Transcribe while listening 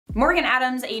Morgan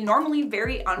Adams, a normally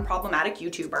very unproblematic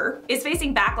YouTuber, is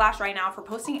facing backlash right now for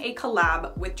posting a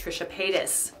collab with Trisha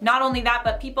Paytas. Not only that,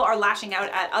 but people are lashing out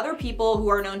at other people who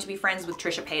are known to be friends with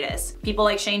Trisha Paytas. People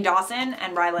like Shane Dawson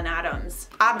and Ryland Adams.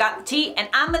 I've got the tea and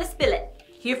I'm gonna spill it.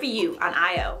 Here for you on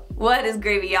IO. What is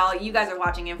gravy, y'all? You guys are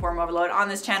watching InformOverload. On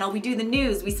this channel, we do the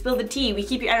news, we spill the tea, we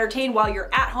keep you entertained while you're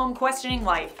at home questioning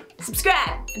life.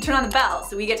 Subscribe and turn on the bell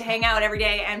so we get to hang out every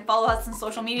day, and follow us on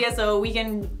social media so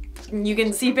you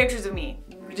can see pictures of me.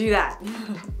 Do that.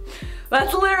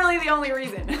 That's literally the only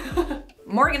reason.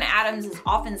 Morgan Adams is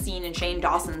often seen in Shane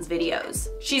Dawson's videos.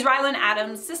 She's Ryland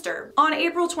Adams' sister. On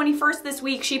April 21st this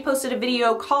week, she posted a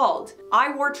video called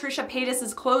 "I Wore Trisha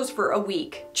Paytas' Clothes for a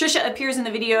Week." Trisha appears in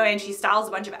the video and she styles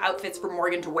a bunch of outfits for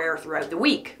Morgan to wear throughout the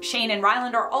week. Shane and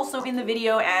Ryland are also in the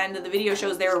video, and the video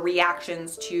shows their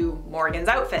reactions to Morgan's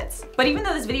outfits. But even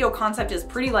though this video concept is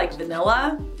pretty like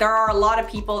vanilla, there are a lot of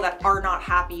people that are not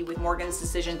happy with Morgan's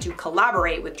decision to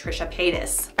collaborate with Trisha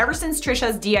Paytas. Ever since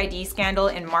Trisha's DID scandal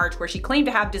in March, where she claimed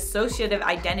to have dissociative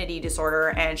identity disorder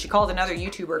and she called another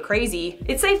YouTuber crazy,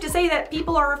 it's safe to say that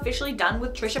people are officially done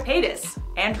with Trisha Paytas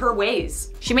and her ways.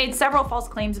 She made several false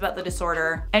claims about the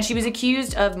disorder, and she was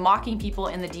accused of mocking people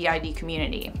in the DID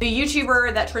community. The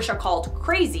YouTuber that Trisha called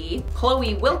crazy,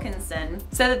 Chloe Wilkinson,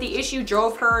 said that the issue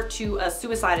drove her to a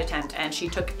suicide attempt and she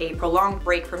took a prolonged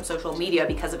break from social media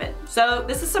because of it. So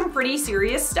this is some pretty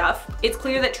serious stuff. It's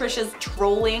clear that Trisha's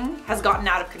trolling has gotten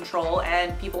out of control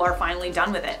and people are finally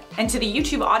done with it. And to the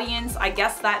YouTube audience, I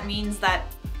guess that means that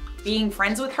being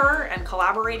friends with her and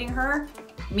collaborating her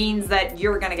means that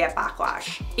you're gonna get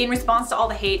backlash. In response to all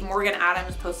the hate, Morgan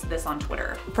Adams posted this on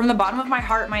Twitter. "From the bottom of my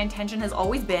heart, my intention has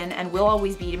always been and will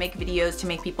always be to make videos to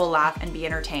make people laugh and be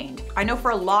entertained. I know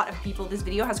for a lot of people this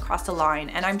video has crossed a line,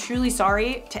 and I'm truly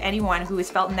sorry to anyone who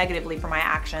has felt negatively for my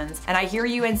actions, and I hear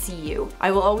you and see you.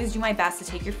 I will always do my best to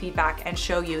take your feedback and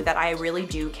show you that I really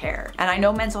do care. And I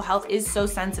know mental health is so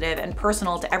sensitive and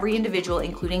personal to every individual,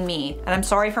 including me, and I'm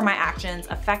sorry for my actions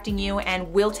affecting you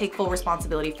and will take full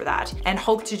responsibility for that, and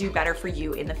hope to do better for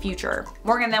you in the future."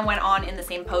 Morgan then went on in the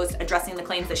same post addressing the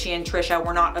claims that she and Trisha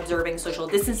were not observing social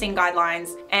distancing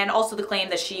guidelines, and also the claim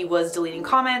that she was deleting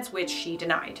comments, which she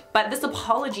denied. But this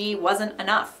apology wasn't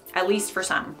enough, at least for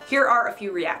some. Here are a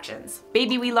few reactions.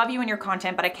 "Baby, we love you and your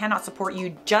content, but I cannot support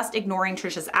you just ignoring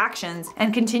Trisha's actions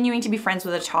and continuing to be friends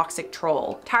with a toxic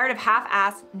troll. Tired of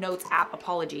half-assed notes app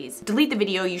apologies. Delete the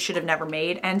video you should have never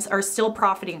made and are still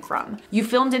profiting from. You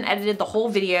filmed and edited the whole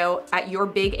video at your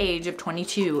big age of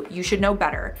 22. You should know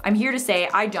better. I'm here to say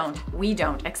we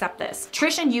don't accept this.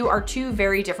 Trish and you are two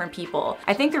very different people.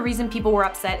 I think the reason people were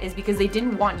upset is because they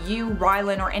didn't want you,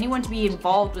 Ryland, or anyone to be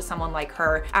involved with someone like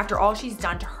her after all she's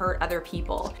done to hurt other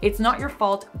people. It's not your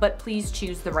fault, but please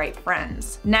choose the right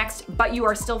friends." Next, "But you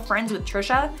are still friends with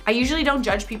Trisha? I usually don't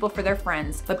judge people for their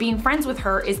friends, but being friends with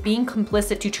her is being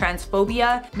complicit to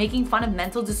transphobia, making fun of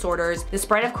mental disorders, the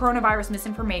spread of coronavirus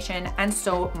misinformation, and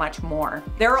so much more."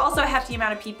 There were also a hefty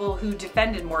amount of people who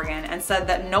defended Morgan and said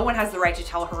that no one has the right to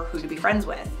tell her who to be friends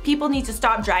with. People need to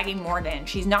stop dragging Morgan.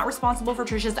 She's not responsible for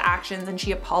Trisha's actions and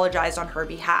she apologized on her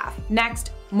behalf.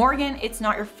 Next, "Morgan, it's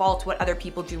not your fault what other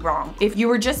people do wrong. If you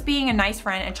were just being a nice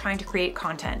friend and trying to create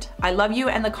content. I love you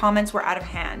and the comments were out of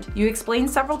hand. You explained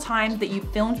several times that you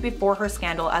filmed before her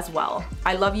scandal as well.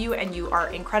 I love you and you are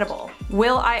incredible.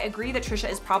 Will, I agree that Trisha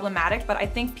is problematic, but I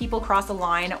think people cross a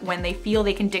line when they feel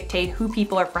they can dictate who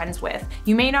people are friends with.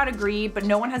 You may not agree, but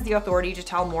no one has the authority to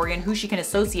tell Morgan who she can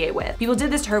associate with. People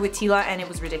did this to her with Tila and it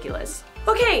was ridiculous."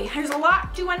 Okay, there's a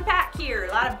lot to unpack here.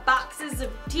 A lot of boxes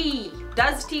of tea.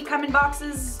 Does tea come in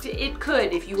boxes? It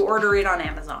could if you order it on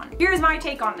Amazon. Here's my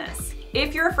take on this.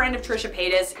 If you're a friend of Trisha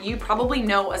Paytas, you probably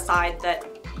know a side that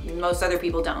most other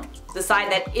people don't. The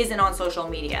side that isn't on social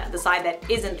media, the side that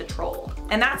isn't the troll.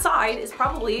 And that side is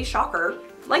probably, shocker,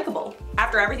 likable.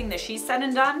 After everything that she's said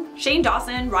and done, Shane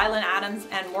Dawson, Ryland Adams,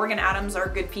 and Morgan Adams are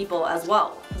good people as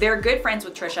well. They're good friends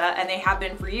with Trisha and they have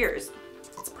been for years.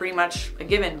 It's pretty much a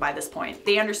given by this point.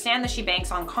 They understand that she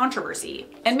banks on controversy.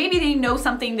 And maybe they know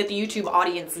something that the YouTube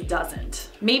audience doesn't.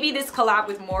 Maybe this collab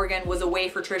with Morgan was a way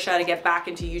for Trisha to get back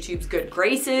into YouTube's good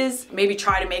graces, maybe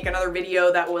try to make another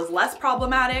video that was less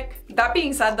problematic. That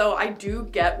being said though, I do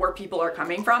get where people are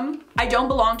coming from. I don't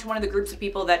belong to one of the groups of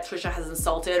people that Trisha has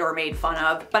insulted or made fun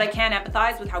of, but I can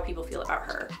empathize with how people feel about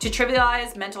her. To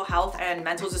trivialize mental health and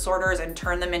mental disorders and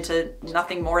turn them into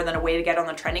nothing more than a way to get on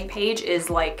the trending page is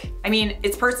like, I mean,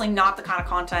 it's personally not the kind of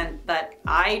content that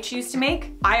I choose to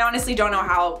make. I honestly don't know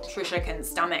how Trisha can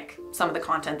stomach some of the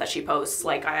content that she posts.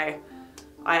 Like I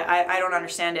don't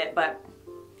understand it, but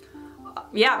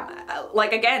yeah,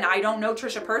 like again, I don't know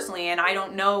Trisha personally, and I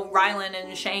don't know Ryland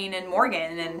and Shane and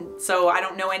Morgan, and so I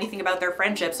don't know anything about their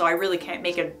friendship, so I really can't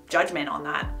make a judgment on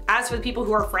that. As for the people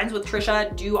who are friends with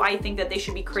Trisha, do I think that they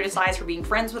should be criticized for being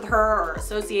friends with her or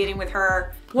associating with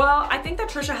her? Well, I think that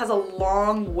Trisha has a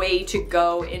long way to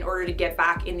go in order to get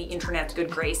back in the internet's good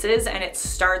graces, and it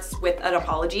starts with an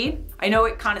apology. I know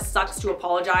it kind of sucks to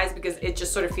apologize because it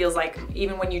just sort of feels like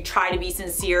even when you try to be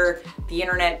sincere, the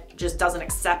internet just doesn't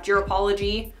accept your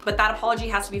apology. But that apology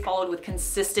has to be followed with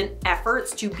consistent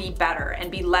efforts to be better and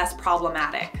be less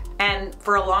problematic. And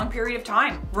for a long period of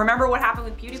time. Remember what happened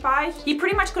with PewDiePie? He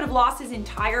pretty much could have lost his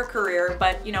entire career,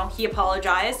 but you know, he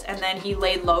apologized and then he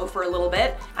laid low for a little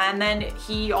bit. And then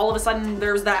all of a sudden,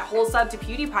 there was that whole sub to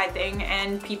PewDiePie thing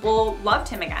and people loved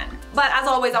him again. But as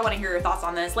always, I want to hear your thoughts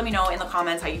on this. Let me know in the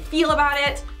comments how you feel about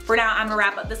it. For now, I'm gonna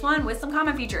wrap up this one with some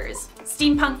comment features.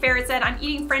 Steampunk Ferret said, I'm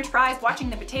eating french fries watching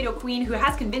the potato queen who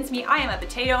has convinced me I am a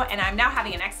potato and I'm now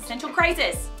having an existential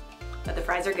crisis. But the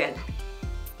fries are good.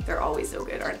 They're always so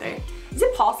good, aren't they? Is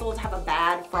it possible to have a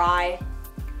bad fry?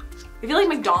 I feel like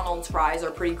McDonald's fries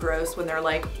are pretty gross when they're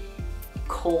like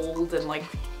cold and like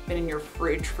been in your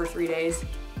fridge for 3 days.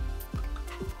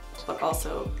 But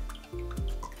also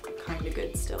kind of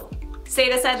good still.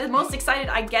 Seda said, the most excited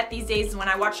I get these days is when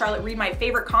I watch Charlotte read my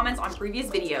favorite comments on previous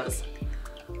videos.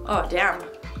 Oh, damn.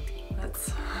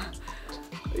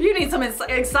 You need some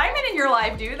excitement in your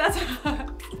life, dude.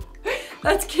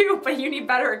 That's cute, but you need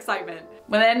better excitement.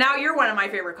 Well, then now you're one of my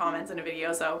favorite comments in a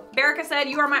video, so. Berica said,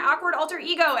 you are my awkward alter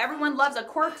ego. Everyone loves a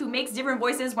quirk who makes different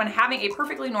voices when having a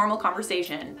perfectly normal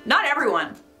conversation. Not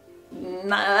everyone.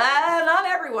 Not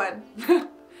everyone.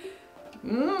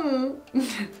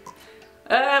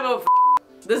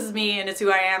 This is me and it's who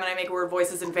I am and I make weird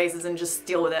voices and faces and just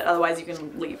deal with it. Otherwise you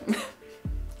can leave.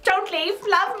 Don't leave,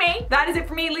 love me. That is it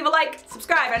for me. Leave a like,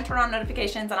 subscribe, and turn on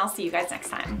notifications, and I'll see you guys next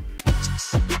time.